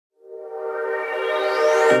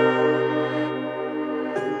All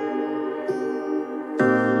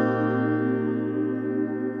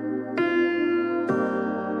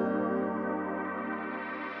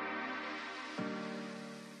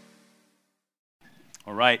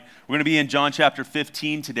right, we're going to be in John chapter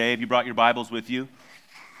 15 today. If you brought your Bibles with you,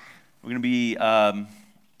 we're going to be actually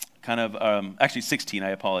 16,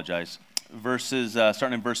 I apologize, verses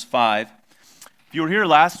starting in verse 5. If you were here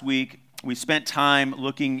last week, we spent time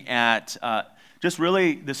looking at just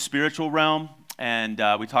really the spiritual realm, and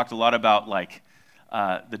we talked a lot about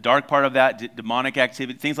the dark part of that, demonic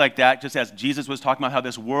activity, things like that, just as Jesus was talking about how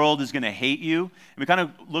this world is going to hate you. And we kind of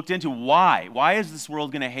looked into why. Why is this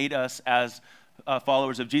world going to hate us as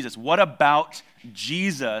followers of Jesus? What about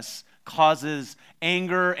Jesus causes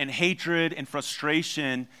anger and hatred and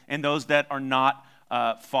frustration in those that are not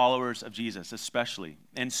followers of Jesus, especially?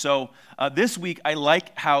 And so this week, I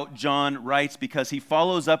like how John writes, because he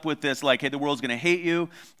follows up with this, hey, the world's going to hate you,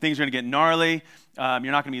 things are going to get gnarly,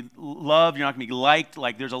 you're not going to be loved, you're not going to be liked.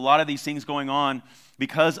 There's a lot of these things going on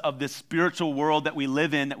because of this spiritual world that we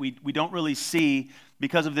live in that we don't really see,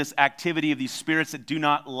 because of this activity of these spirits that do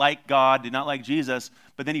not like God, do not like Jesus.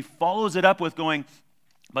 But then he follows it up with going,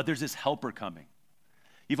 but there's this helper coming.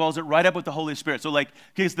 He follows it right up with the Holy Spirit. So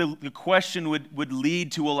because the question would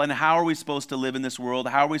lead to, well, and how are we supposed to live in this world?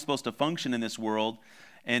 How are we supposed to function in this world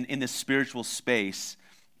and in this spiritual space?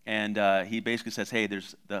 And he basically says, hey,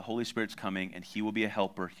 there's the Holy Spirit's coming, and he will be a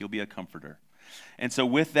helper. He'll be a comforter. And so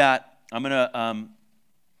with that, I'm gonna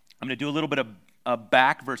do a little bit of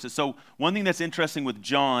back verses. So one thing that's interesting with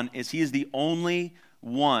John is he is the only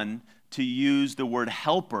one to use the word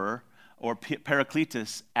helper or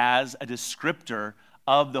parakletos as a descriptor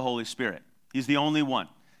of the Holy Spirit. He's the only one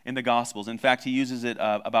in the Gospels. In fact, he uses it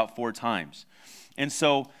about 4 times. And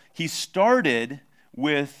so he started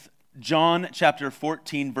with John chapter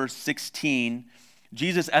 14, verse 16.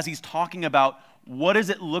 Jesus, as he's talking about what does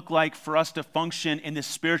it look like for us to function in this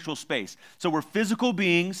spiritual space? So we're physical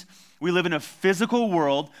beings, we live in a physical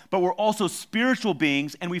world, but we're also spiritual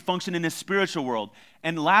beings, and we function in this spiritual world.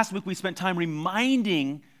 And last week we spent time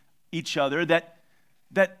reminding each other that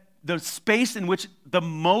the space in which the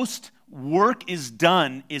most work is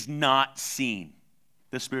done is not seen,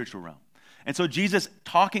 the spiritual realm. And so Jesus,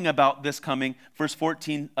 talking about this coming,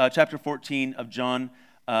 chapter 14 of John,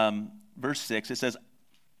 verse 6, it says,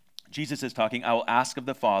 Jesus is talking, I will ask of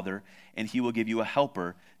the Father, and he will give you a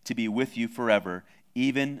helper to be with you forever,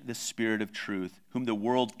 even the Spirit of truth, whom the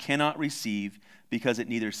world cannot receive because it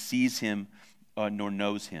neither sees him nor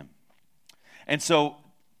knows him. And so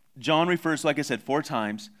John refers, like I said, 4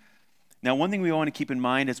 times. Now, one thing we want to keep in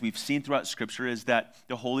mind, as we've seen throughout Scripture, is that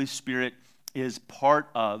the Holy Spirit is part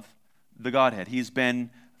of the Godhead. He's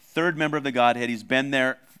been third member of the Godhead. He's been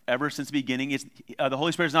there ever since the beginning. The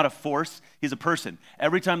Holy Spirit is not a force. He's a person.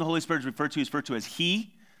 Every time the Holy Spirit is referred to, he's referred to as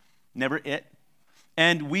he, never it.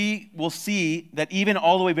 And we will see that even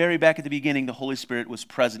all the way very back at the beginning, the Holy Spirit was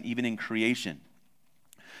present even in creation.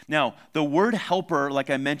 Now, the word helper, like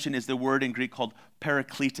I mentioned, is the word in Greek called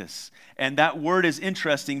parakletos. And that word is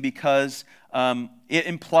interesting because it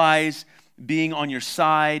implies being on your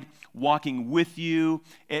side, walking with you,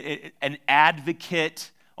 an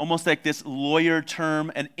advocate, almost like this lawyer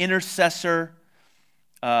term, an intercessor.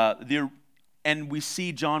 And we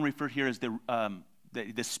see John referred here as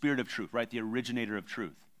the Spirit of truth, right? The originator of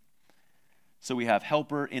truth. So we have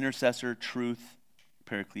helper, intercessor, truth,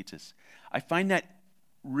 parakletos. I find that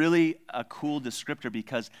really a cool descriptor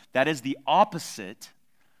because that is the opposite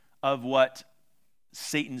of what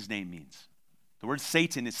Satan's name means. The word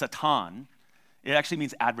Satan is Satan. It actually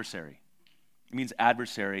means adversary. It means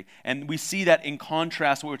adversary. And we see that in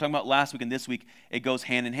contrast to what we were talking about last week and this week, it goes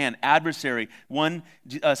hand in hand. Adversary,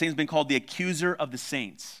 Satan's been called the accuser of the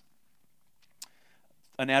saints.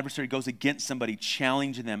 An adversary goes against somebody,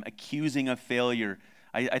 challenging them, accusing of failure.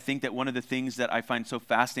 I think that one of the things that I find so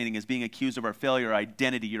fascinating is being accused of our failure, our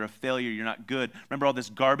identity. You're a failure, you're not good. Remember all this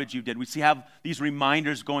garbage you did. We have these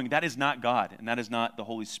reminders going, that is not God, and that is not the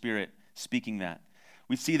Holy Spirit speaking that.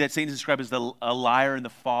 We see that Satan is described as a liar and the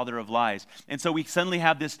father of lies. And so we suddenly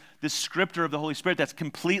have this descriptor of the Holy Spirit that's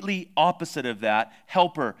completely opposite of that,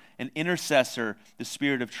 helper, an intercessor, the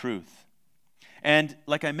Spirit of truth. And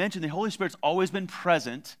like I mentioned, the Holy Spirit's always been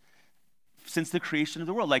present since the creation of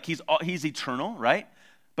the world. Like he's eternal, right?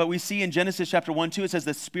 But we see in Genesis chapter 1-2, it says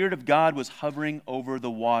the Spirit of God was hovering over the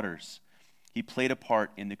waters. He played a part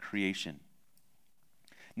in the creation.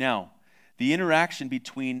 Now, the interaction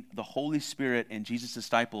between the Holy Spirit and Jesus'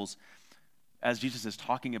 disciples, as Jesus is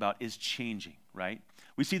talking about, is changing, right?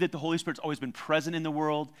 We see that the Holy Spirit's always been present in the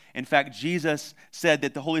world. In fact, Jesus said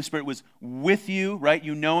that the Holy Spirit was with you, right?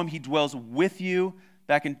 You know him, he dwells with you.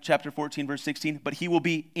 back in chapter 14, verse 16, but he will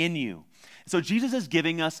be in you. So Jesus is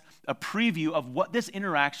giving us a preview of what this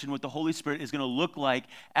interaction with the Holy Spirit is going to look like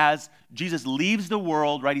as Jesus leaves the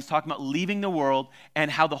world, right? He's talking about leaving the world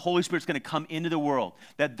and how the Holy Spirit's going to come into the world.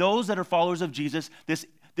 That those that are followers of Jesus,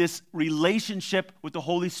 this relationship with the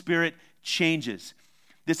Holy Spirit changes.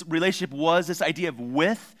 This relationship was this idea of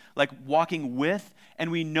with, like walking with,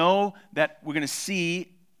 and we know that we're going to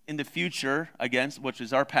see in the future, again, which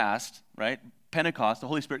is our past, right? Pentecost, the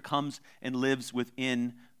Holy Spirit comes and lives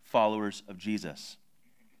within followers of Jesus.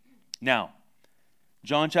 Now,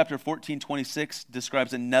 John chapter 14, 26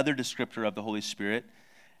 describes another descriptor of the Holy Spirit.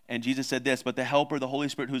 And Jesus said this, but the Helper, the Holy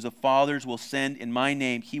Spirit, whom the Fathers will send in my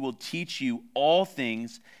name, he will teach you all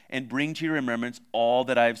things and bring to your remembrance all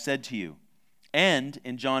that I have said to you. And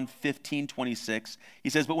in John 15, 26, he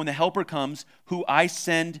says, but when the Helper comes, who I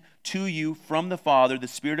send to you from the Father, the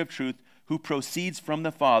Spirit of truth, who proceeds from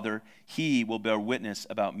the Father, he will bear witness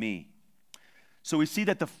about me. So we see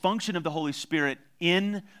that the function of the Holy Spirit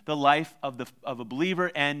in the life of a believer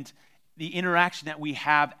and the interaction that we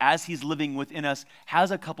have as he's living within us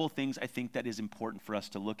has a couple of things I think that is important for us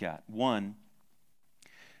to look at. One,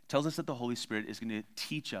 tells us that the Holy Spirit is going to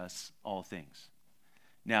teach us all things.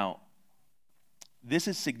 Now, this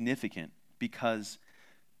is significant because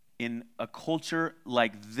in a culture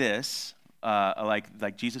like this,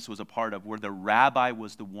 like Jesus was a part of, where the rabbi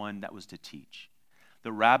was the one that was to teach.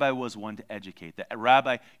 The rabbi was one to educate. The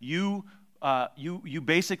rabbi, you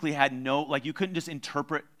basically had you couldn't just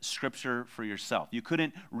interpret Scripture for yourself. You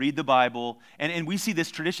couldn't read the Bible. And we see this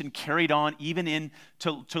tradition carried on even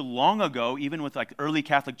to long ago, even with like early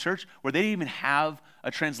Catholic Church, where they didn't even have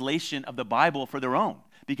a translation of the Bible for their own.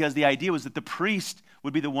 Because the idea was that the priest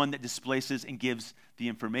would be the one that displaces and gives the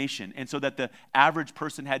information. And so that the average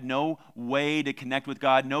person had no way to connect with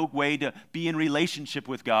God, no way to be in relationship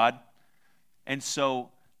with God. And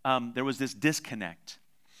so there was this disconnect.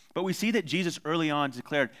 But we see that Jesus early on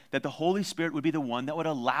declared that the Holy Spirit would be the one that would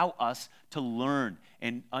allow us to learn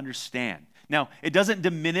and understand. Now, it doesn't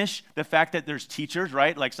diminish the fact that there's teachers,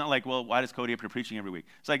 right? Like, it's not like, well, why does Cody up here preaching every week?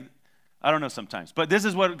 It's like, I don't know sometimes. But this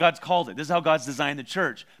is what God's called it. This is how God's designed the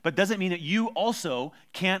church. But doesn't mean that you also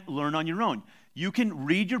can't learn on your own. You can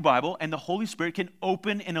read your Bible, and the Holy Spirit can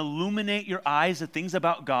open and illuminate your eyes to things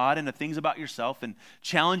about God and to things about yourself and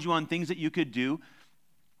challenge you on things that you could do.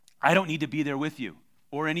 I don't need to be there with you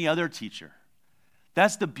or any other teacher.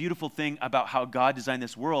 That's the beautiful thing about how God designed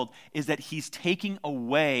this world, is that he's taking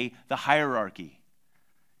away the hierarchy.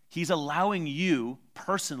 He's allowing you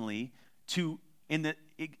personally to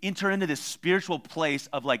enter into this spiritual place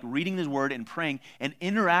of like reading his word and praying and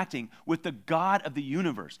interacting with the God of the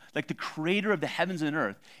universe. Like the creator of the heavens and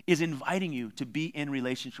earth is inviting you to be in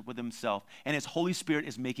relationship with himself. And his Holy Spirit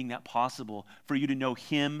is making that possible for you to know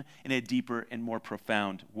him in a deeper and more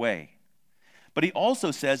profound way. But he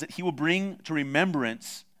also says that he will bring to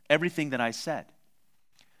remembrance everything that I said.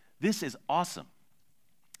 This is awesome.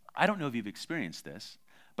 I don't know if you've experienced this,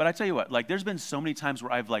 but I tell you what, like there's been so many times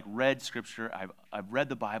where I've like read Scripture, I've read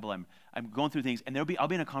the Bible, I'm going through things, and I'll be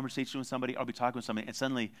in a conversation with somebody, I'll be talking with somebody, and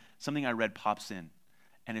suddenly something I read pops in,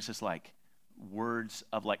 and it's just like words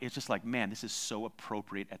of like, it's just like, man, this is so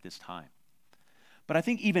appropriate at this time. But I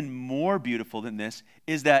think even more beautiful than this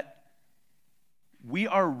is that we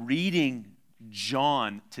are reading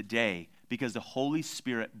John today because the Holy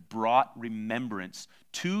Spirit brought remembrance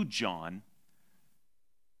to John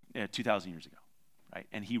 2,000 years ago. Right?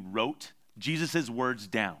 And he wrote Jesus' words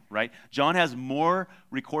down, right? John has more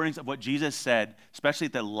recordings of what Jesus said, especially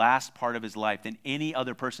at the last part of his life, than any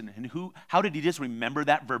other person. And how did he just remember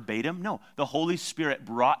that verbatim? No, the Holy Spirit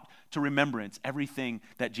brought to remembrance everything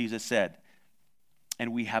that Jesus said.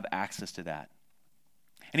 And we have access to that.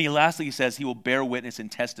 And he lastly says he will bear witness and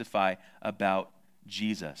testify about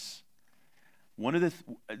Jesus. One of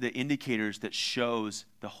the indicators that shows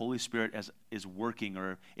the Holy Spirit is working,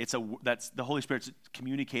 or that's the Holy Spirit's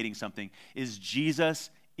communicating something, is Jesus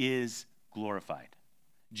is glorified.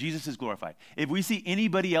 Jesus is glorified. If we see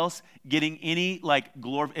anybody else getting any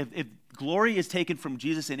glory, if glory is taken from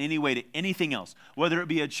Jesus in any way to anything else, whether it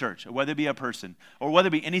be a church, or whether it be a person, or whether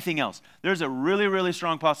it be anything else, there's a really, really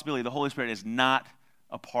strong possibility the Holy Spirit is not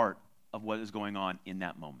a part of what is going on in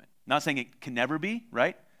that moment. Not saying it can never be,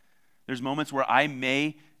 right? There's moments where I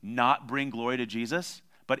may not bring glory to Jesus,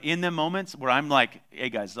 but in the moments where I'm like, hey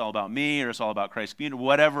guys, it's all about me, or it's all about Christ's community, or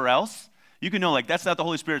whatever else, you can know like that's not the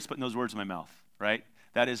Holy Spirit's putting those words in my mouth, right?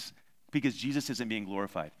 That is because Jesus isn't being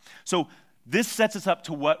glorified. So this sets us up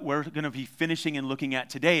to what we're going to be finishing and looking at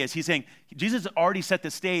today, is he's saying Jesus already set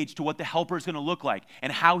the stage to what the Helper is going to look like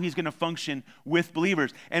and how he's going to function with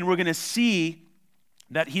believers. And we're going to see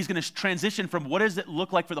that he's going to transition from what does it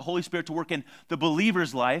look like for the Holy Spirit to work in the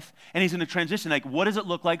believer's life, and he's going to transition, like, what does it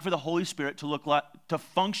look like for the Holy Spirit to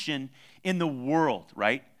function in the world,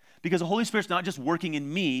 right? Because the Holy Spirit's not just working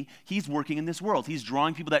in me, he's working in this world. He's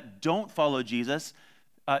drawing people that don't follow Jesus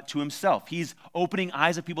to himself. He's opening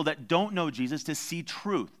eyes of people that don't know Jesus to see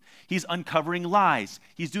truth. He's uncovering lies.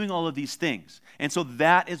 He's doing all of these things. And so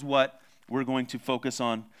that is what we're going to focus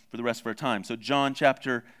on for the rest of our time. So John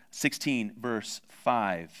chapter 16, verse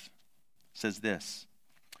 5 says this.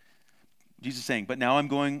 Jesus is saying, "But now I'm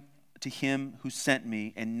going to him who sent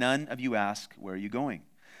me, and none of you ask, 'Where are you going?'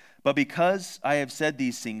 But because I have said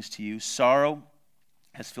these things to you, sorrow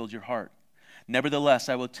has filled your heart. Nevertheless,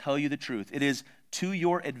 I will tell you the truth. It is to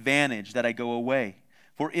your advantage that I go away.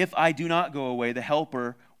 For if I do not go away, the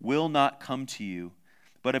Helper will not come to you.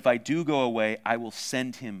 But if I do go away, I will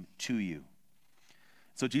send him to you."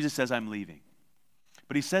 So Jesus says, "I'm leaving."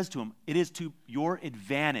 But he says to him, it is to your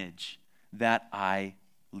advantage that I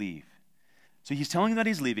leave. So he's telling them that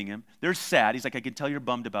he's leaving him. They're sad. He's like, "I can tell you're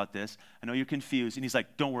bummed about this. I know you're confused." And he's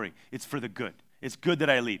like, "Don't worry. It's for the good. It's good that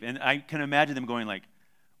I leave." And I can imagine them going like,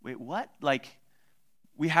 "Wait, what?" Like,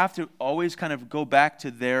 we have to always kind of go back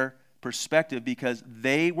to their perspective because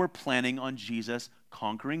they were planning on Jesus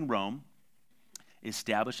conquering Rome,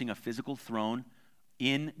 establishing a physical throne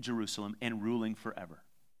in Jerusalem, and ruling forever.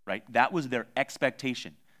 Right? That was their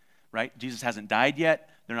expectation, right? Jesus hasn't died yet.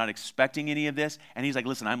 They're not expecting any of this. And he's like,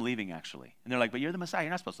 "Listen, I'm leaving actually." And they're like, "But you're the Messiah. You're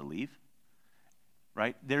not supposed to leave."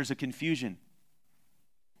 Right? There's a confusion.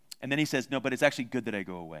 And then he says, "No, but it's actually good that I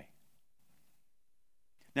go away."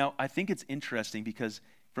 Now, I think it's interesting because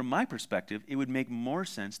from my perspective, it would make more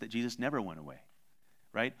sense that Jesus never went away,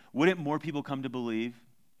 right? Wouldn't more people come to believe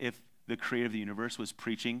if the creator of the universe was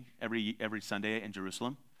preaching every Sunday in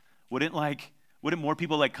Jerusalem? Wouldn't more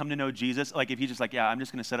people like come to know Jesus? Like if he's just like, "Yeah, I'm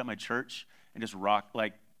just going to set up my church and just rock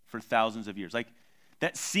like for thousands of years." Like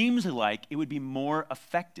that seems like it would be more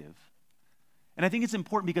effective. And I think it's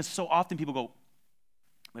important because so often people go,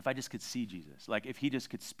 "If I just could see Jesus, like if he just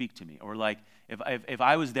could speak to me, or like if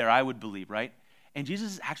I was there, I would believe," right? And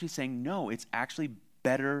Jesus is actually saying, no, it's actually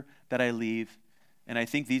better that I leave. And I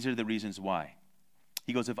think these are the reasons why.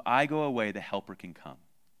 He goes, "If I go away, the Helper can come."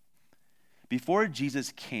 Before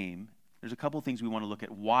Jesus came, there's a couple of things we want to look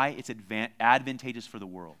at why it's advantageous for the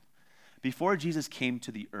world. Before Jesus came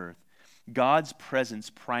to the earth, God's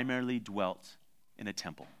presence primarily dwelt in a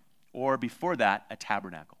temple, or before that, a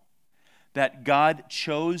tabernacle. That God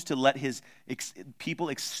chose to let his people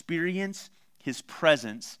experience his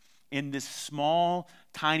presence in this small,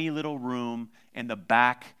 tiny little room in the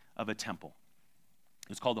back of a temple. It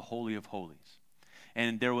was called the Holy of Holies.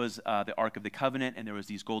 And there was the Ark of the Covenant, and there was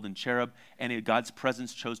these golden cherub, and God's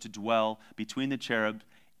presence chose to dwell between the cherub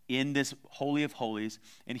in this Holy of Holies.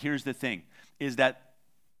 And here's the thing, is that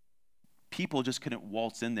people just couldn't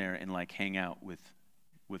waltz in there and like hang out with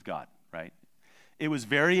God, right? It was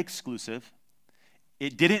very exclusive.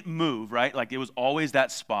 It didn't move, right? Like it was always that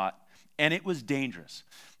spot, and it was dangerous.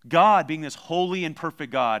 God being this holy and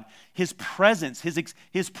perfect God, his presence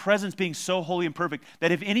being so holy and perfect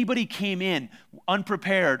that if anybody came in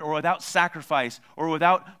unprepared or without sacrifice or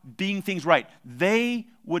without being things right, they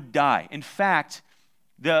would die. In fact,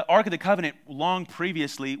 the Ark of the Covenant long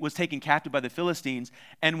previously was taken captive by the Philistines,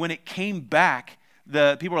 and when it came back,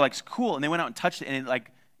 the people were like, "Cool," and they went out and touched it and it like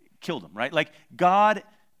killed them, right? Like God,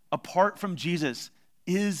 apart from Jesus,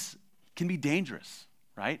 can be dangerous,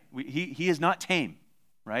 right? He is not tame.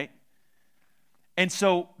 Right? And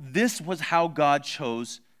so this was how God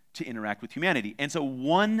chose to interact with humanity. And so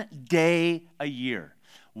one day a year,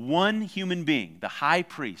 one human being, the high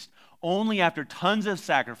priest, only after tons of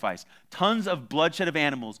sacrifice, tons of bloodshed of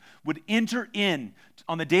animals, would enter in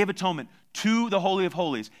on the Day of Atonement to the Holy of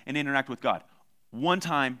Holies and interact with God. One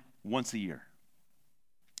time, once a year.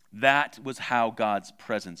 That was how God's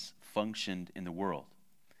presence functioned in the world.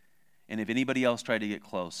 And if anybody else tried to get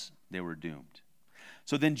close, they were doomed.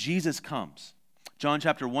 So then Jesus comes. John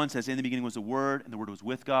chapter 1 says, "In the beginning was the Word, and the Word was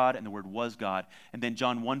with God, and the Word was God." And then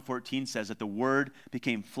John 1:14 says that the Word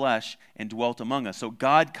became flesh and dwelt among us. So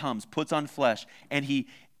God comes, puts on flesh, and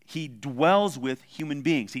he dwells with human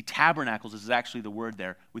beings. He tabernacles, is actually the word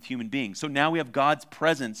there, with human beings. So now we have God's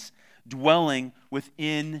presence dwelling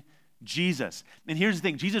within Jesus. And here's the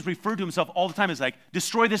thing, Jesus referred to himself all the time as like,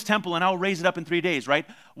 "Destroy this temple and I'll raise it up in 3 days," right?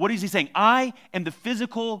 What is he saying? I am the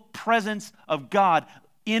physical presence of God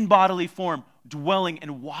in bodily form, dwelling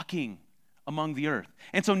and walking among the earth.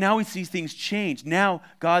 And so now we see things change. Now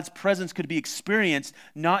God's presence could be experienced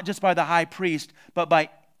not just by the high priest, but by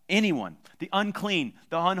Anyone, the unclean,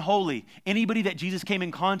 the unholy, anybody that Jesus came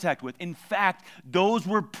in contact with. In fact, those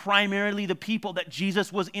were primarily the people that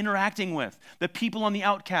Jesus was interacting with. The people on the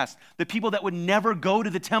outcast, the people that would never go to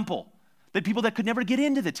the temple, the people that could never get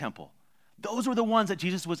into the temple. Those were the ones that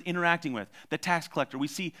Jesus was interacting with. The tax collector, we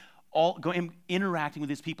see interacting with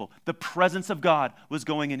his people. The presence of God was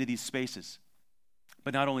going into these spaces.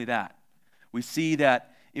 But not only that, we see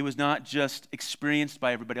that it was not just experienced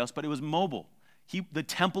by everybody else, but it was mobile. The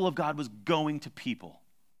temple of God was going to people.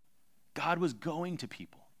 God was going to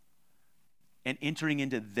people and entering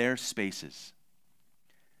into their spaces.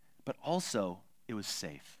 But also, it was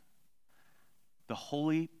safe. The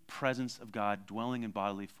holy presence of God dwelling in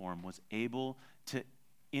bodily form was able to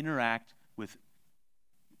interact with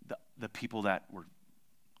the people that were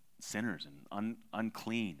sinners and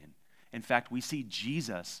unclean. And in fact, we see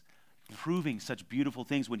Jesus proving such beautiful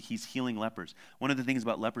things when he's healing lepers. One of the things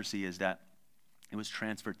about leprosy is that it was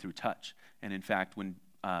transferred through touch. And in fact,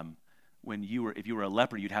 if you were a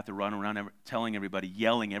leper, you'd have to run around telling everybody,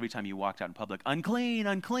 yelling every time you walked out in public, unclean,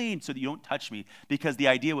 unclean, so that you don't touch me. Because the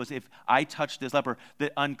idea was if I touched this leper,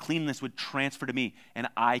 the uncleanness would transfer to me, and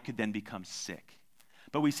I could then become sick.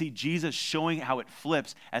 But we see Jesus showing how it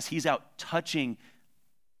flips as he's out touching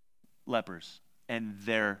lepers, and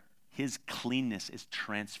his cleanness is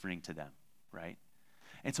transferring to them, right?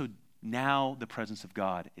 And so now the presence of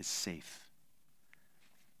God is safe.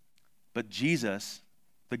 But Jesus,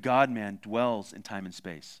 the God-man, dwells in time and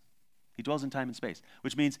space. He dwells in time and space,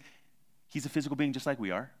 which means he's a physical being just like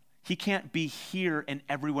we are. He can't be here and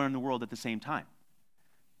everywhere in the world at the same time.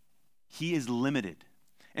 He is limited.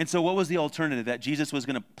 And so what was the alternative? That Jesus was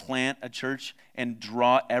going to plant a church and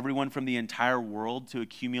draw everyone from the entire world to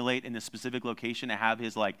accumulate in a specific location to have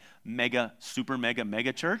his super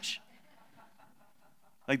mega church?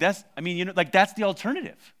 That's the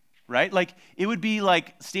alternative, right? Like it would be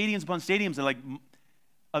like stadiums upon stadiums and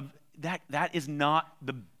that is not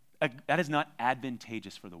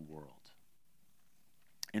advantageous for the world.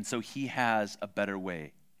 And so he has a better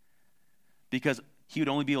way, because he would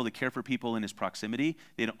only be able to care for people in his proximity.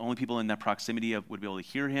 Only people in that proximity would be able to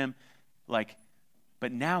hear him.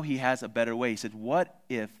 But now he has a better way. He said, what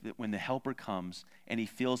if when the helper comes and he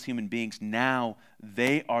fills human beings, now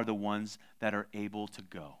they are the ones that are able to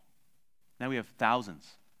go. Now we have thousands,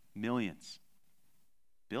 millions,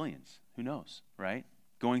 billions, who knows, right?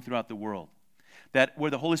 Going throughout the world. That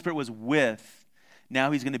where the Holy Spirit was with,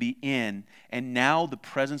 now he's going to be in, and now the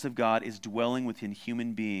presence of God is dwelling within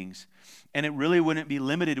human beings. And it really wouldn't be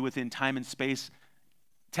limited within time and space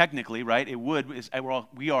technically, right? It would.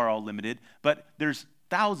 We are all limited, but there's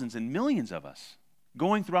thousands and millions of us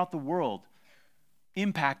going throughout the world,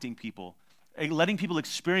 impacting people, letting people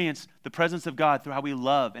experience the presence of God through how we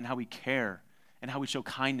love and how we care and how we show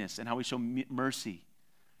kindness and how we show mercy.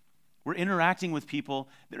 We're interacting with people.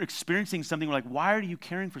 They're experiencing something. We're like, why are you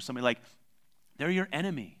caring for somebody? They're your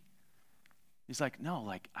enemy. He's like, no,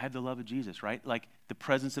 I have the love of Jesus, right? The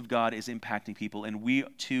presence of God is impacting people, and we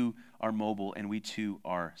too are mobile, and we too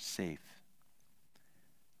are safe.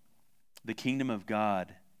 The kingdom of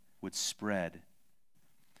God would spread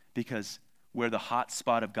because where the hot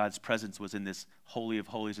spot of God's presence was in this Holy of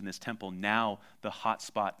Holies in this temple, now the hot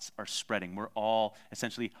spots are spreading. We're all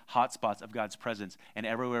essentially hot spots of God's presence, and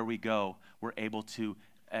everywhere we go, we're able to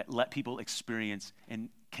let people experience and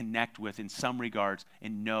connect with, in some regards,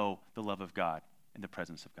 and know the love of God and the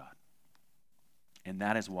presence of God. And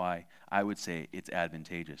that is why I would say it's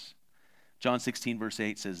advantageous. John 16, verse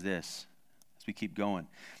 8 says this, as we keep going.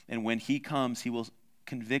 And when he comes, he will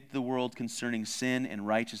convict the world concerning sin and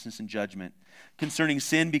righteousness and judgment. Concerning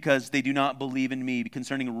sin, because they do not believe in me.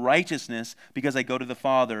 Concerning righteousness, because I go to the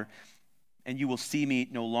Father, and you will see me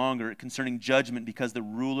no longer. Concerning judgment, because the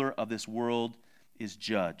ruler of this world is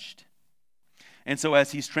judged. And so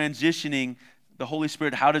as he's transitioning the Holy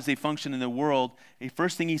Spirit, how does he function in the world? The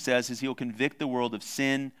first thing he says is he'll convict the world of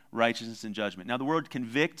sin, righteousness, and judgment. Now the word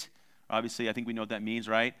convict, obviously I think we know what that means,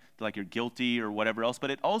 right? Like you're guilty or whatever else, but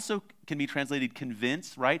it also can be translated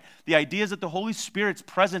convince, right? The idea is that the Holy Spirit's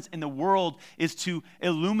presence in the world is to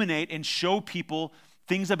illuminate and show people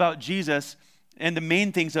things about Jesus and the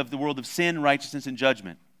main things of the world of sin, righteousness, and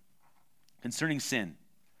judgment. Concerning sin,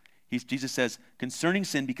 Jesus says, concerning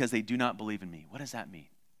sin, because they do not believe in me. What does that mean?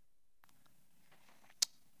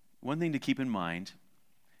 One thing to keep in mind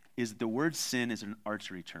is that the word sin is an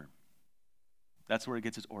archery term. That's where it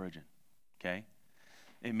gets its origin, okay?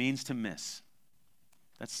 It means to miss.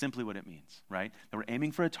 That's simply what it means, right? That we're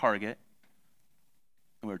aiming for a target,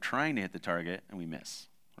 and we're trying to hit the target, and we miss,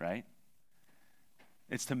 right?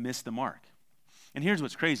 It's to miss the mark. And here's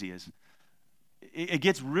what's crazy is, it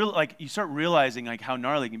gets real, like you start realizing like how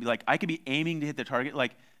gnarly it can be. Like I could be aiming to hit the target.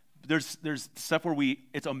 Like there's stuff where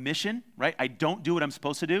it's omission, right? I don't do what I'm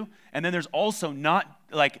supposed to do. And then there's also not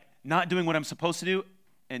doing what I'm supposed to do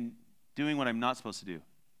and doing what I'm not supposed to do.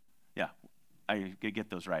 Yeah, I get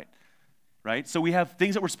those right? So we have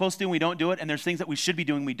things that we're supposed to do and we don't do it, and there's things that we should be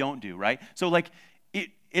doing we don't do, right? So like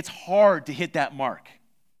it's hard to hit that mark.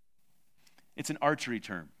 It's an archery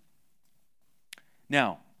term.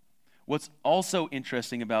 Now, what's also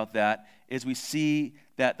interesting about that is we see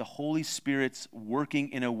that the Holy Spirit's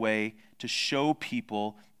working in a way to show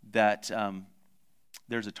people that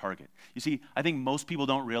there's a target. You see, I think most people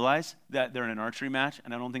don't realize that they're in an archery match,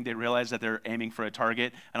 and I don't think they realize that they're aiming for a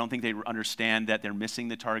target. I don't think they understand that they're missing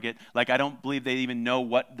the target. Like, I don't believe they even know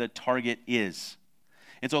what the target is.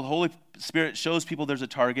 And so the Holy Spirit shows people there's a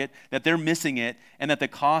target, that they're missing it, and that the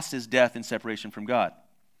cost is death and separation from God.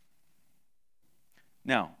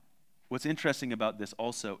 Now, what's interesting about this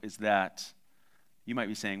also is that you might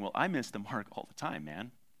be saying, well, I miss the mark all the time,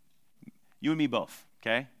 man. You and me both,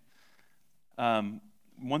 okay?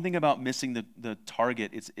 One thing about missing the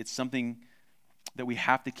target, it's something that we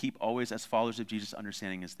have to keep always as followers of Jesus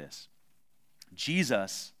understanding is this.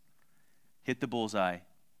 Jesus hit the bullseye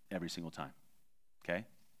every single time, okay?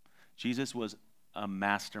 Jesus was a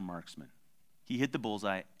master marksman. He hit the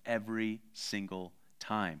bullseye every single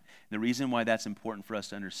time. And the reason why that's important for us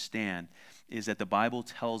to understand is that the Bible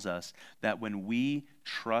tells us that when we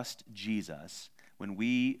trust Jesus, when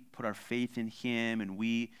we put our faith in him and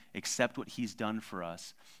we accept what he's done for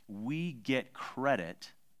us, we get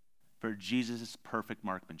credit for Jesus' perfect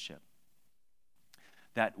marksmanship.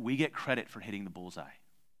 That we get credit for hitting the bullseye.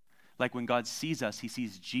 Like when God sees us, he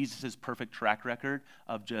sees Jesus' perfect track record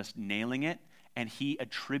of just nailing it, and he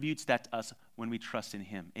attributes that to us when we trust in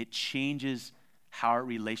him. It changes our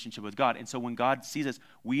relationship with God. And so when God sees us,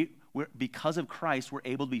 we're because of Christ, we're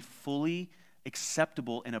able to be fully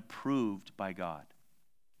acceptable and approved by God.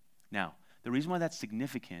 Now, the reason why that's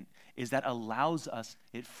significant is that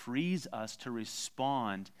it frees us to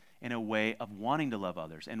respond in a way of wanting to love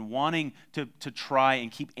others and wanting to try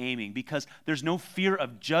and keep aiming, because there's no fear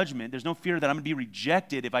of judgment. There's no fear that I'm going to be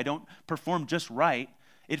rejected if I don't perform just right.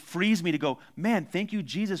 It frees me to go, man, thank you,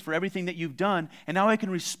 Jesus, for everything that you've done. And now I can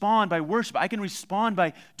respond by worship. I can respond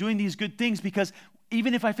by doing these good things, because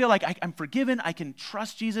even if I feel like I'm forgiven, I can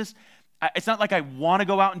trust Jesus. It's not like I want to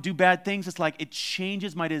go out and do bad things. It's like it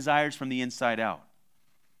changes my desires from the inside out.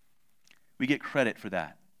 We get credit for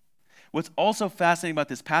that. What's also fascinating about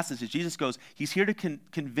this passage is Jesus goes, he's here to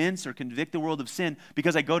convince or convict the world of sin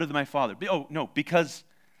because I go to my Father. Oh, no, because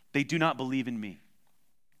they do not believe in me.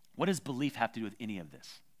 What does belief have to do with any of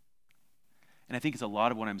this? And I think it's a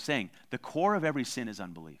lot of what I'm saying. The core of every sin is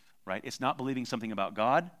unbelief, right? It's not believing something about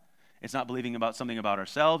God. It's not believing about something about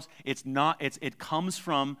ourselves. It comes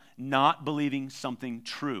from not believing something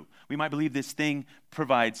true. We might believe this thing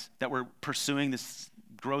that we're pursuing, this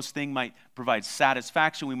gross thing might provide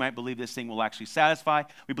satisfaction. We might believe this thing will actually satisfy.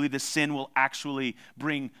 We believe this sin will actually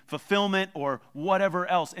bring fulfillment or whatever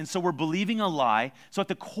else. And so we're believing a lie. So at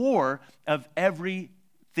the core of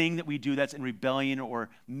everything that we do that's in rebellion or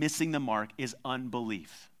missing the mark is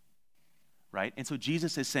unbelief, right? And so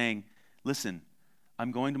Jesus is saying, listen,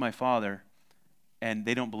 I'm going to my Father, and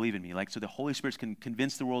they don't believe in me. So the Holy Spirit can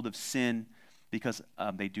convince the world of sin because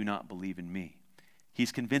they do not believe in me.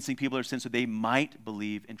 He's convincing people of sin so they might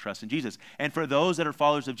believe and trust in Jesus. And for those that are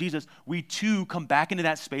followers of Jesus, we too come back into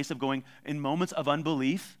that space of going in moments of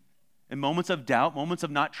unbelief, in moments of doubt, moments of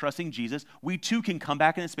not trusting Jesus, we too can come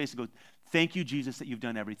back in that space and go, thank you, Jesus, that you've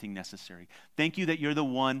done everything necessary. Thank you that you're the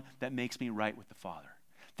one that makes me right with the Father.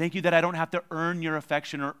 Thank you that I don't have to earn your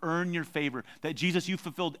affection or earn your favor, that Jesus, you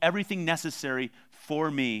fulfilled everything necessary for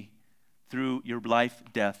me through your life,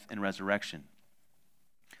 death, and resurrection.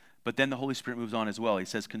 But then the Holy Spirit moves on as well. He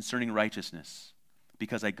says, concerning righteousness,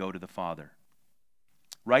 because I go to the Father.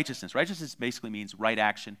 Righteousness. Righteousness basically means right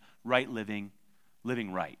action, right living,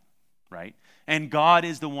 living right, right? And God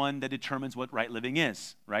is the one that determines what right living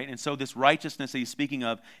is, right? And so this righteousness that he's speaking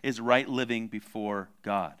of is right living before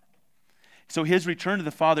God. So his return to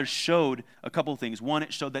the Father showed a couple of things. One,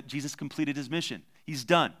 it showed that Jesus completed his mission. He's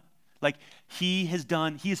done. He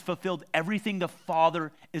has fulfilled everything the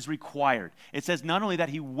Father is required. It says not only that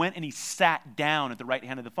he went and he sat down at the right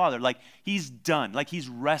hand of the Father, he's done, he's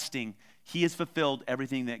resting. He has fulfilled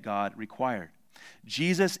everything that God required.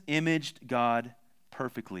 Jesus imaged God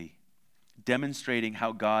perfectly, demonstrating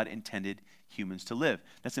how God intended humans to live.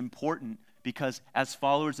 That's important because as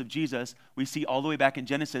followers of Jesus, we see all the way back in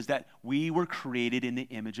Genesis that we were created in the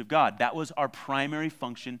image of God. That was our primary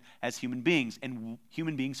function as human beings, and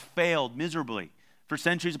human beings failed miserably, for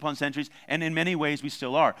centuries upon centuries, and in many ways we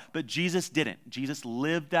still are. But Jesus didn't. Jesus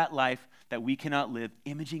lived that life that we cannot live,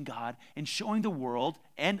 imaging God and showing the world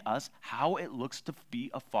and us how it looks to be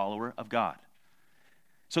a follower of God.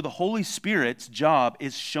 So the Holy Spirit's job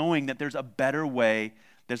is showing that there's a better way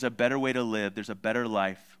to live, there's a better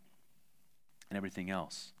life, and everything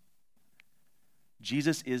else.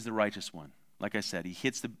 Jesus is the righteous one. Like I said, he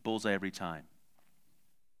hits the bullseye every time.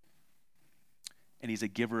 And he's a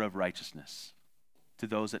giver of righteousness to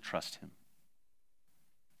those that trust him.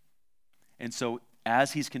 And so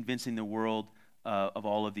as he's convincing the world of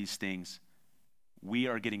all of these things, we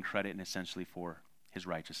are getting credit and essentially for his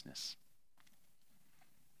righteousness.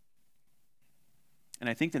 And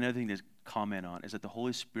I think another thing to comment on is that the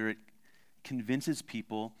Holy Spirit convinces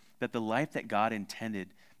people that the life that God intended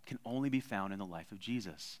can only be found in the life of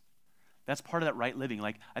Jesus. That's part of that right living.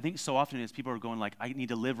 Like, I think so often as people are going like, I need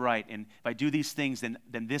to live right, and if I do these things, then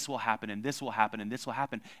this will happen, and this will happen, and this will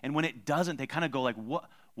happen. And when it doesn't, they kind of go like,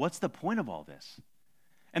 what's the point of all this?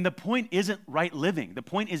 And the point isn't right living. The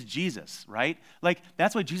point is Jesus, right? Like,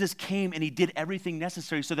 that's why Jesus came and he did everything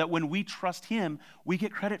necessary so that when we trust him, we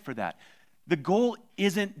get credit for that. The goal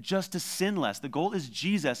isn't just to sin less. The goal is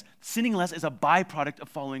Jesus. Sinning less is a byproduct of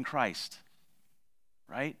following Christ,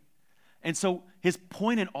 right? And so his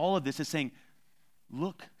point in all of this is saying,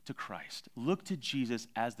 look to Christ. Look to Jesus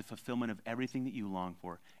as the fulfillment of everything that you long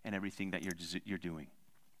for and everything that you're doing.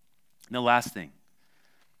 And the last thing,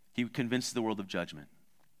 he convinces the world of judgment.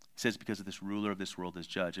 He says because of this ruler of this world is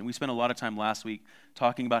judged. And we spent a lot of time last week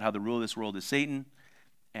talking about how the ruler of this world is Satan,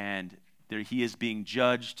 and there he is being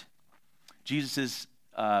judged. Jesus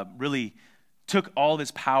really took all of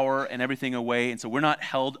his power and everything away, and so we're not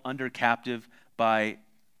held under captive by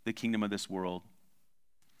the kingdom of this world.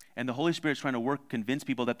 And the Holy Spirit's trying to convince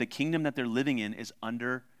people that the kingdom that they're living in is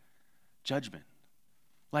under judgment.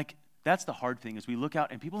 Like, that's the hard thing, is we look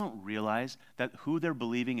out and people don't realize that who they're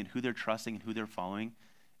believing and who they're trusting and who they're following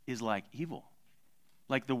is like evil.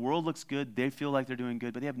 Like, the world looks good, they feel like they're doing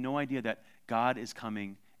good, but they have no idea that God is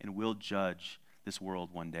coming and will judge this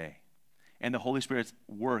world one day. And the Holy Spirit's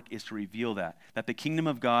work is to reveal that the kingdom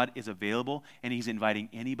of God is available, and he's inviting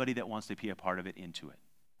anybody that wants to be a part of it into it.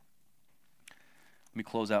 Let me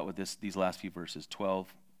close out with these last few verses.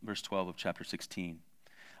 Verse 12 of chapter 16.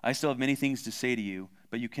 I still have many things to say to you,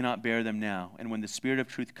 but you cannot bear them now. And when the Spirit of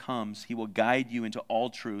truth comes, he will guide you into all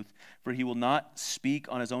truth, for he will not speak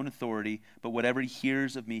on his own authority, but whatever he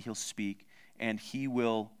hears of me, he'll speak, and he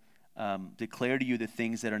will declare to you the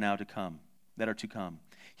things that are to come.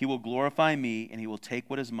 He will glorify me, and he will take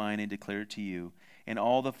what is mine and declare it to you. And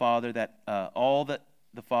all that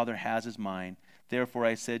the Father has is mine. Therefore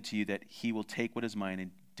I said to you that he will take what is mine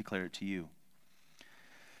and declare it to you.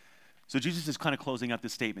 So Jesus is kind of closing out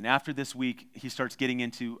this statement. After this week, he starts getting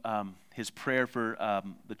into his prayer for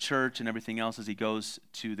the church and everything else as he goes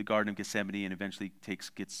to the Garden of Gethsemane and eventually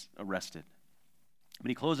gets arrested. But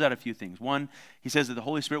he closes out a few things. One, he says that the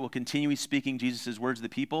Holy Spirit will continue speaking Jesus' words to the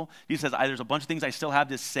people. He says, there's a bunch of things I still have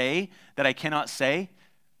to say that I cannot say.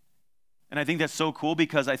 And I think that's so cool,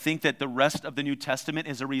 because I think that the rest of the New Testament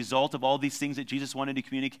is a result of all these things that Jesus wanted to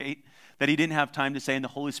communicate that he didn't have time to say, and the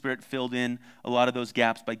Holy Spirit filled in a lot of those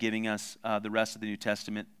gaps by giving us the rest of the New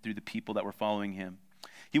Testament through the people that were following him.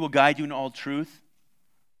 He will guide you in all truth.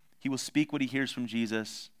 He will speak what he hears from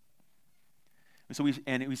Jesus. So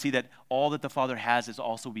we see that all that the Father has is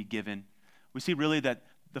also be given. We see really that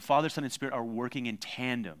the Father, Son, and Spirit are working in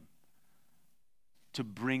tandem to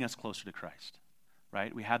bring us closer to Christ.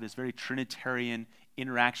 Right? We have this very Trinitarian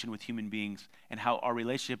interaction with human beings and how our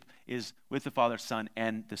relationship is with the Father, Son,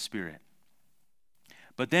 and the Spirit.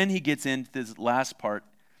 But then he gets into this last part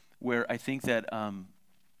where I think that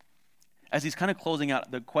as he's kind of closing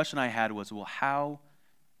out, the question I had was, well, how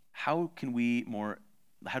do we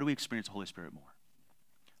experience the Holy Spirit more?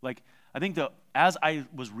 Like, I think as I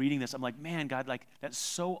was reading this, I'm like, man, God, like, that's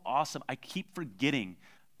so awesome. I keep forgetting.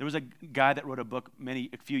 There was a guy that wrote a book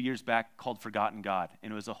a few years back called Forgotten God,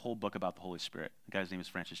 and it was a whole book about the Holy Spirit. The guy's name is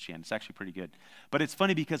Francis Chan. It's actually pretty good. But it's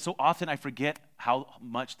funny because so often I forget how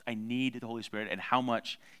much I need the Holy Spirit and how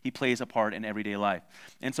much he plays a part in everyday life.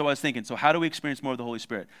 And so I was thinking, so how do we experience more of the Holy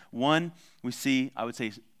Spirit? One, we see, I would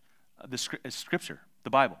say, the Scripture, the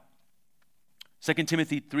Bible. 2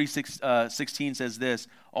 Timothy 3:16 says this,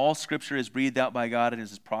 all Scripture is breathed out by God and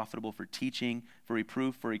is profitable for teaching, for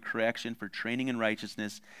reproof, for correction, for training in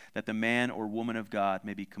righteousness, that the man or woman of God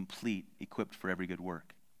may be complete, equipped for every good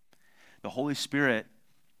work. The Holy Spirit,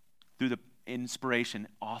 through the inspiration,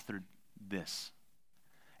 authored this.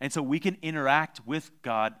 And so we can interact with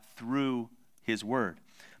God through his word.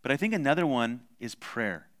 But I think another one is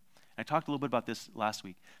prayer. I talked a little bit about this last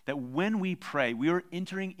week, that when we pray, we are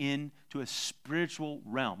entering into a spiritual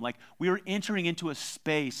realm. Like we are entering into a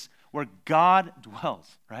space where God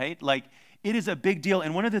dwells, right? Like it is a big deal.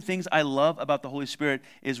 And one of the things I love about the Holy Spirit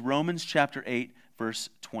is Romans chapter 8, verse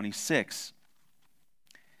 26.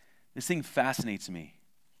 This thing fascinates me.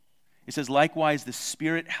 It says, likewise, the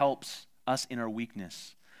Spirit helps us in our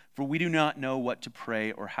weakness. For we do not know what to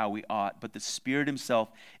pray or how we ought, but the Spirit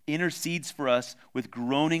himself intercedes for us with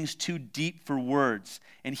groanings too deep for words.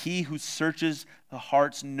 And he who searches the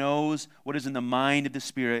hearts knows what is in the mind of the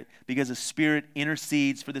Spirit, because the Spirit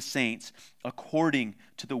intercedes for the saints according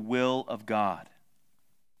to the will of God.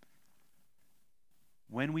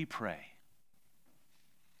 When we pray,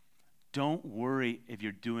 don't worry if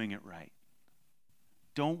you're doing it right.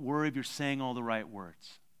 Don't worry if you're saying all the right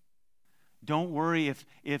words. Don't worry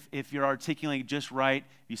if you're articulating just right,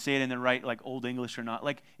 if you say it in the right, like Old English or not.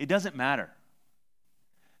 Like, it doesn't matter.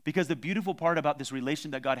 Because the beautiful part about this relation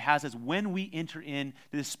that God has is when we enter into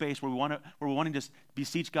this space where we're wanting to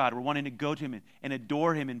beseech God, we're wanting to go to him and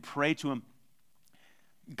adore him and pray to him,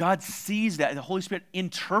 God sees that, and the Holy Spirit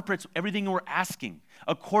interprets everything we're asking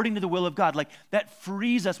according to the will of God. Like, that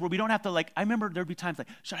frees us where we don't have to, like, I remember there'd be times like,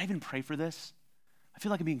 should I even pray for this? I feel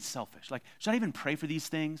like I'm being selfish. Like, should I even pray for these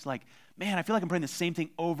things? Like, man, I feel like I'm praying the same thing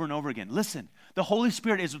over and over again. Listen, the Holy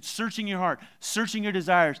Spirit is searching your heart, searching your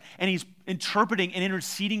desires, and he's interpreting and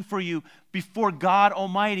interceding for you before God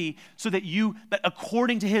Almighty so that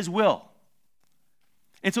according to his will.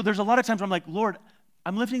 And so there's a lot of times where I'm like, Lord,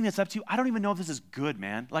 I'm lifting this up to you. I don't even know if this is good,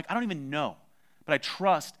 man. Like, I don't even know. But I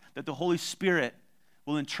trust that the Holy Spirit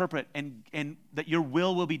will interpret and that your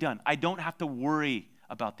will be done. I don't have to worry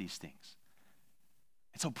about these things.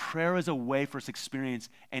 And so prayer is a way for us to experience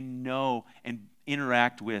and know and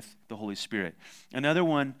interact with the Holy Spirit. Another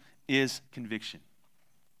one is conviction.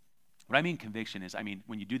 What I mean conviction is,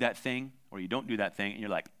 when you do that thing or you don't do that thing and you're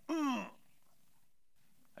like, I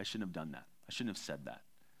shouldn't have done that. I shouldn't have said that.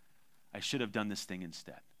 I should have done this thing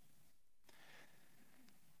instead.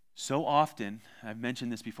 So often, I've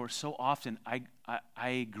mentioned this before, so often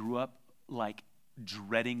I grew up like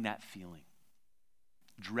dreading that feeling.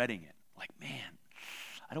 Dreading it. Like, man,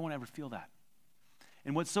 I don't want to ever feel that.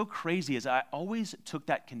 And what's so crazy is I always took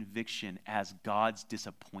that conviction as God's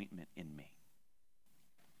disappointment in me.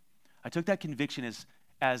 I took that conviction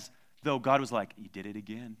as though God was like, you did it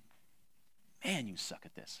again. Man, you suck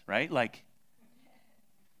at this, right? Like,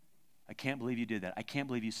 I can't believe you did that. I can't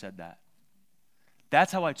believe you said that.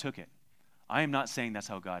 That's how I took it. I am not saying that's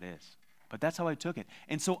how God is, but that's how I took it.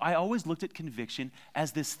 And so I always looked at conviction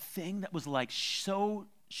as this thing that was like so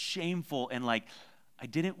shameful and like I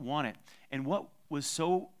didn't want it. And what was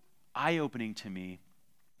so eye-opening to me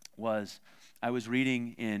was I was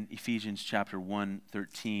reading in Ephesians chapter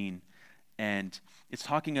 1:13, and it's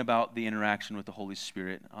talking about the interaction with the Holy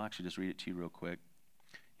Spirit. I'll actually just read it to you real quick.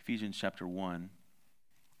 Ephesians chapter 1,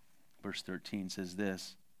 verse 13 says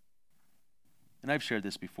this, and I've shared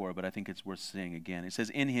this before, but I think it's worth saying again. It says,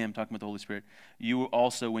 in him, talking about the Holy Spirit, you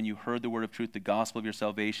also, when you heard the word of truth, the gospel of your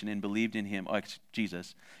salvation, and believed in him,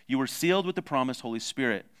 Jesus, you were sealed with the promised Holy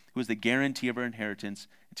Spirit, who is the guarantee of our inheritance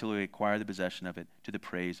until we acquire the possession of it to the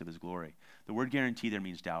praise of his glory. The word guarantee there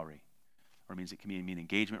means dowry, or it can mean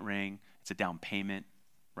engagement ring. It's a down payment,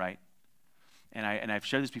 right? And I've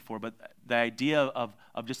shared this before, but the idea of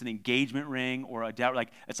just an engagement ring or a dowry,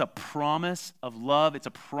 like it's a promise of love. It's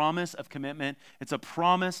a promise of commitment. It's a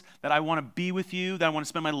promise that I want to be with you, that I want to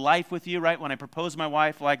spend my life with you, right? When I proposed to my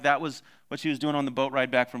wife, like that was what she was doing on the boat ride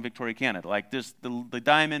back from Victoria, Canada. Like this, the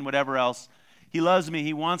diamond, whatever else. He loves me.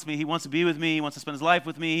 He wants to be with me. He wants to spend his life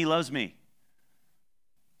with me. He loves me.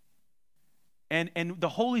 And the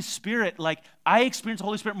Holy Spirit, like I experience the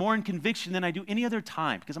Holy Spirit more in conviction than I do any other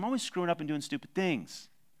time because I'm always screwing up and doing stupid things.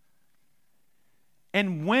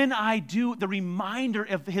 And when I do, the reminder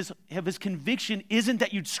of his conviction isn't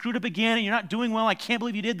that you screwed up again and you're not doing well. I can't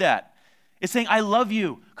believe you did that. It's saying, I love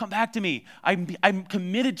you. Come back to me. I'm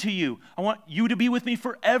committed to you. I want you to be with me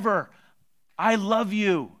forever. I love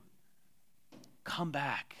you. Come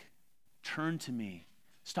back. Turn to me.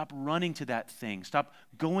 Stop running to that thing. Stop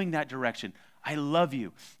going that direction. I love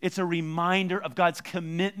you. It's a reminder of God's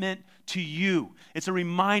commitment to you. It's a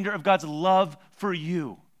reminder of God's love for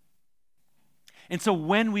you. And so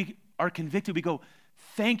when we are convicted, we go,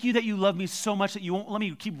 thank you that you love me so much that you won't let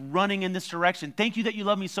me keep running in this direction. Thank you that you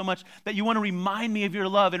love me so much that you want to remind me of your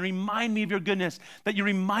love and remind me of your goodness, that you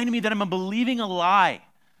remind me that I'm believing a lie.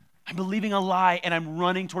 I'm believing a lie and I'm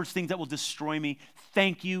running towards things that will destroy me.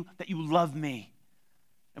 Thank you that you love me.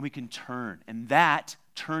 And we can turn. And that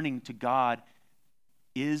turning to God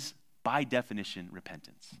is, by definition,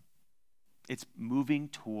 repentance. It's moving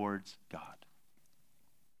towards God.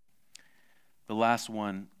 The last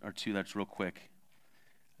one or two that's real quick.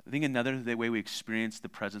 I think another way we experience the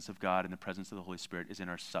presence of God and the presence of the Holy Spirit is in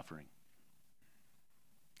our suffering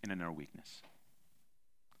and in our weakness.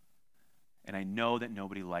 And I know that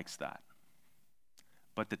nobody likes that.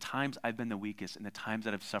 But the times I've been the weakest and the times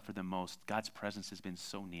that I've suffered the most, God's presence has been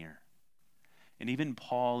so near. And even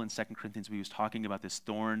Paul in 2 Corinthians, he was talking about this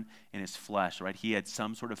thorn in his flesh, right? He had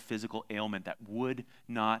some sort of physical ailment that would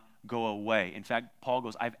not go away. In fact, Paul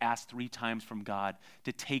goes, I've asked 3 times from God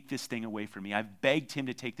to take this thing away from me. I've begged him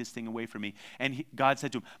to take this thing away from me. And God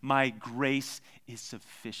said to him, my grace is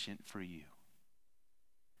sufficient for you.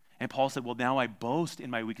 And Paul said, well, now I boast in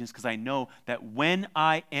my weakness because I know that when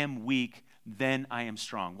I am weak, then I am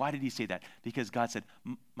strong. Why did he say that? Because God said,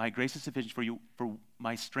 my grace is sufficient for you, for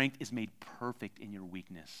my strength is made perfect in your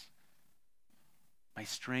weakness. My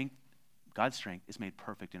strength, God's strength, is made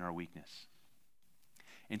perfect in our weakness.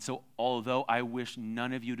 And so, although I wish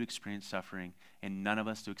none of you to experience suffering and none of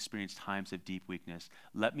us to experience times of deep weakness,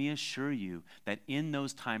 let me assure you that in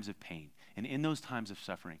those times of pain and in those times of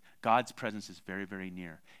suffering, God's presence is very, very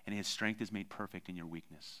near, and his strength is made perfect in your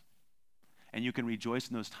weakness. And you can rejoice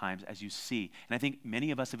in those times as you see. And I think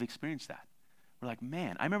many of us have experienced that. We're like,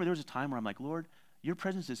 man, I remember there was a time where I'm like, Lord, your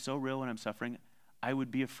presence is so real when I'm suffering. I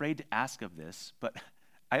would be afraid to ask of this, but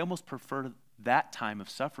I almost prefer that time of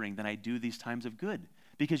suffering than I do these times of good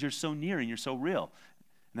because you're so near and you're so real.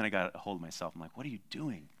 And then I got a hold of myself. I'm like, what are you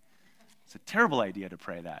doing? It's a terrible idea to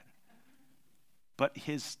pray that. But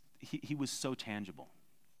he was so tangible.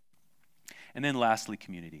 And then lastly,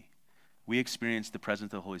 community. We experience the presence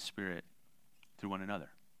of the Holy Spirit through one another,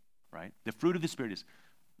 right? The fruit of the Spirit is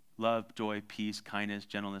love, joy, peace, kindness,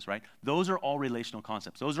 gentleness, right? Those are all relational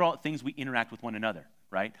concepts. Those are all things we interact with one another,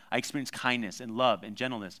 right? I experience kindness and love and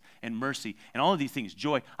gentleness and mercy and all of these things,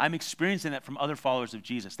 joy. I'm experiencing that from other followers of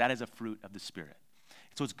Jesus. That is a fruit of the Spirit.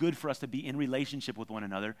 So it's good for us to be in relationship with one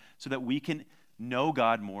another so that we can know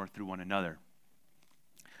God more through one another.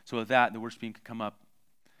 So with that, the worship team can come up.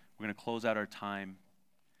 We're going to close out our time.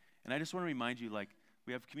 And I just want to remind you,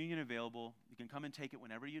 we have communion available. You can come and take it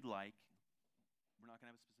whenever you'd like. We're not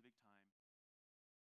going to have a specific time.